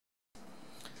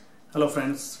Hello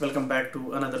friends, welcome back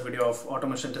to another video of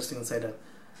Automation Testing Insider.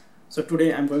 So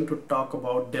today I'm going to talk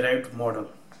about derived model.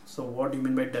 So what do you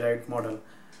mean by derived model?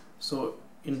 So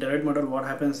in derived model what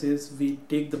happens is we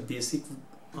take the basic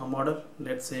model,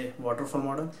 let's say waterfall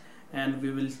model, and we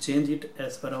will change it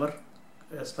as per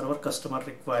our customer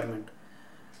requirement.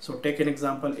 So take an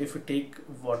example, if we take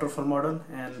waterfall model,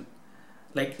 and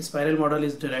like spiral model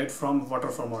is derived from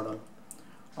waterfall model,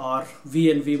 or V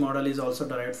and V model is also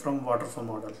derived from waterfall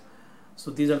model. So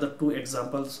these are the two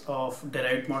examples of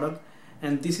derived model,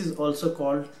 and this is also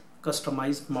called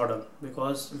customized model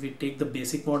because we take the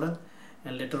basic model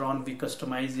and later on we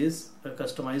customize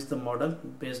the model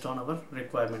based on our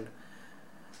requirement.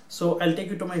 So I'll take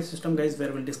you to my system, guys,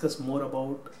 where we'll discuss more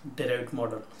about derived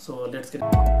model. So let's get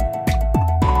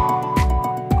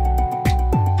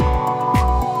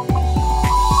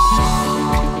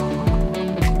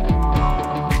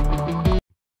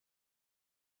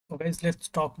So guys, let's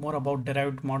talk more about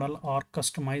derived model or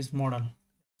customized model.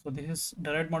 So this is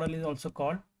derived model is also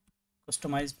called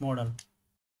customized model.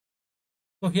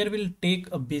 So here we'll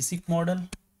take a basic model,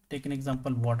 take an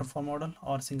example waterfall model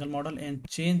or single model, and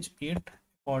change it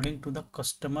according to the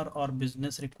customer or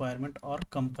business requirement or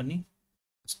company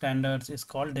standards is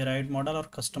called derived model or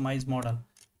customized model.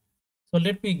 So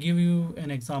let me give you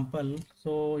an example.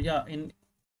 So yeah, in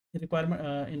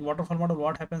waterfall model,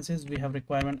 what happens is we have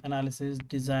requirement analysis,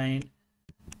 design,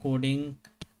 coding,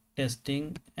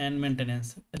 testing, and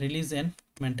maintenance, release and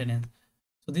maintenance.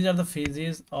 So these are the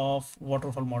phases of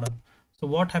waterfall model. So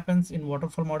what happens in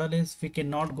waterfall model is we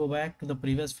cannot go back to the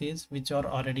previous phase which is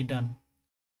already done.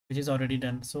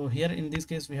 So here in this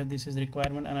case we have, this is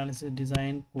requirement analysis,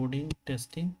 design, coding,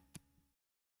 testing,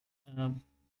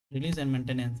 release and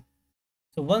maintenance.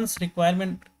 So once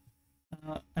requirement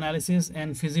analysis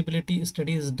and feasibility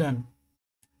study is done,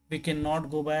 we cannot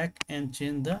go back and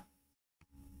change the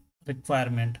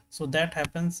requirement. So that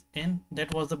happens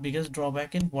that was the biggest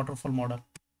drawback in waterfall model.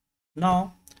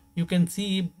 Now you can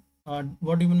see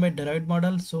what do you mean by derived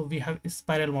model. So we have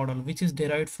spiral model, which is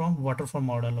derived from waterfall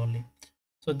model only.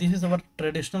 So this is our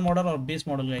traditional model or base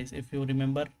model, guys. If you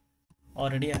remember,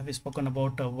 already I have spoken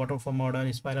about waterfall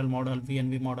model, spiral model,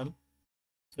 V&V model.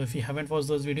 So if you haven't watched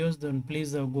those videos, then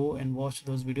please go and watch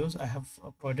those videos. I have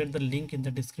provided the link in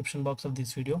the description box of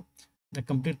this video, the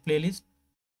complete playlist.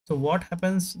 So what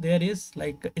happens there is,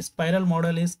 like, a spiral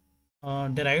model is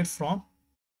derived from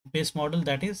base model,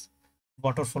 that is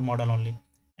waterfall model only,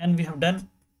 and we have done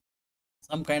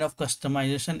some kind of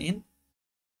customization in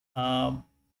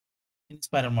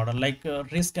spiral model, like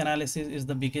risk analysis is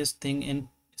the biggest thing in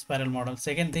spiral model.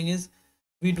 Second thing is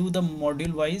we do the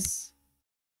module wise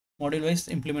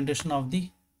implementation of the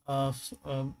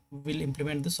we'll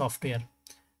implement the software,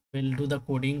 we'll do the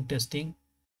coding, testing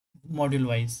module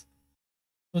wise.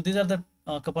 So these are the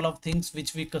couple of things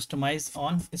which we customize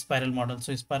on spiral model.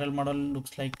 So spiral model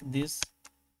looks like this.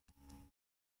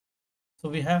 So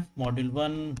we have module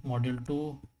 1, module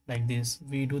 2, like this.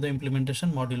 We do the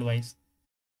implementation module wise.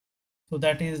 So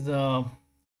that is the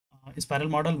spiral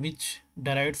model which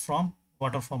derived from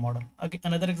waterfall model. Again,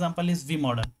 another example is V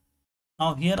model.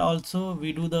 Now here also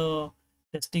we do the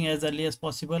testing as early as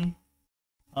possible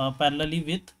parallelly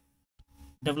with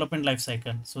development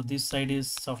lifecycle. So this side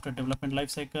is software development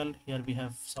lifecycle. Here we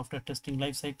have software testing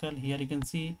lifecycle. Here you can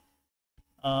see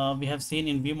we have seen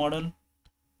in V model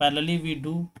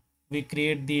parallelly we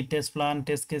create the test plan,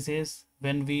 test cases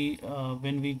when we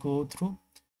go through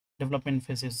development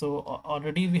phases. So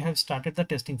already we have started the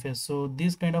testing phase. So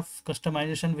this kind of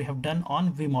customization we have done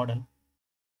on V model.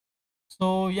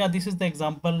 So yeah, this is the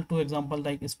example, two example,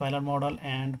 like spiral model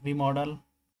and V model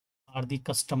are the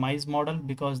customized model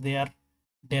because they are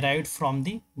derived from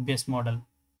the base model.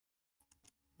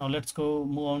 Now let's go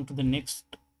move on to the next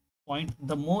point.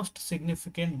 The most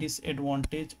significant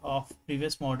disadvantage of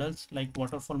previous models like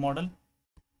waterfall model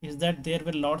is that there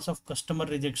were lots of customer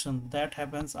rejection that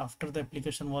happens after the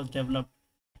application was developed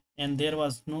and there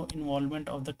was no involvement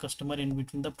of the customer in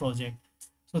between the project.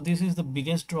 So this is the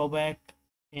biggest drawback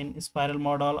in spiral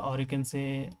model, or you can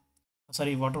say,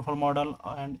 sorry, waterfall model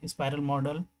and spiral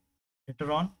model later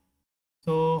on.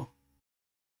 So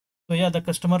yeah, the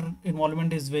customer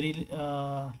involvement is very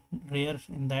rare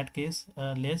in that case,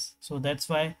 less. So that's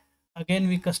why again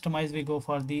we customize, we go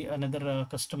for the another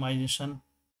customization,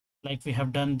 like we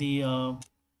have done the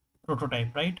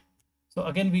prototype, right? So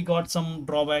again we got some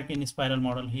drawback in spiral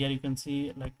model. Here you can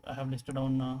see, like I have listed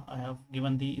on I have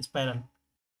given the spiral.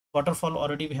 Waterfall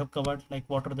already we have covered, like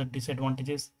what are the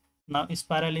disadvantages. Now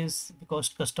spiral is because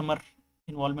customer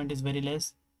involvement is very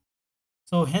less.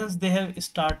 So hence they have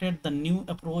started the new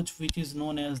approach which is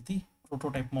known as the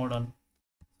prototype model.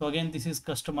 So again, this is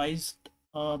customized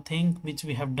thing which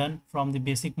we have done from the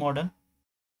basic model.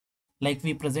 Like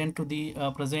we present to the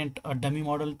present a dummy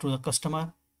model to the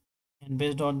customer, and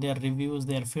based on their reviews,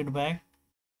 their feedback,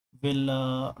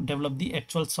 will develop the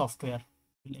actual software.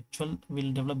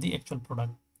 Will develop the actual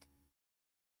product.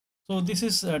 So this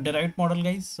is a derived model,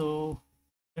 guys. So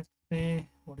let's say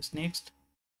what is next.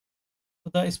 So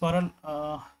the spiral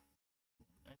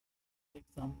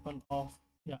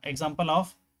example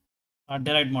of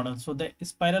derived model. So the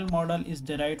spiral model is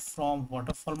derived from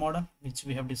waterfall model, which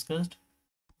we have discussed.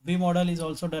 V model is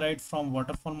also derived from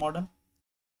waterfall model,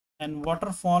 and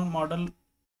waterfall model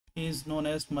is known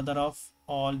as mother of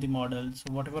all the models.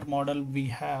 So whatever model we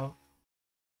have,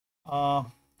 uh,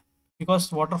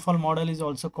 because waterfall model is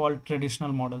also called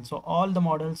traditional model. So all the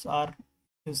models are,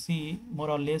 you see, more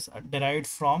or less derived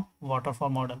from waterfall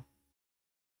model.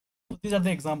 So these are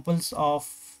the examples of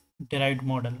derived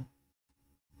model.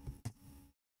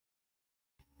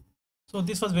 So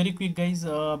this was very quick, guys,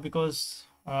 because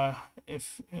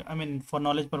if I mean for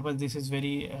knowledge purpose, this is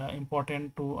very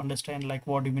important to understand like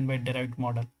what do you mean by derived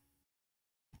model.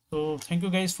 So thank you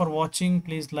guys for watching.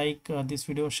 Please like this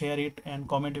video, share it, and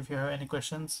comment if you have any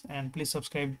questions, and please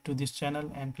subscribe to this channel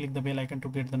and click the bell icon to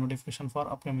get the notification for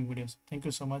upcoming videos. Thank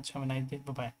you so much. Have a nice day.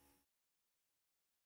 Bye bye.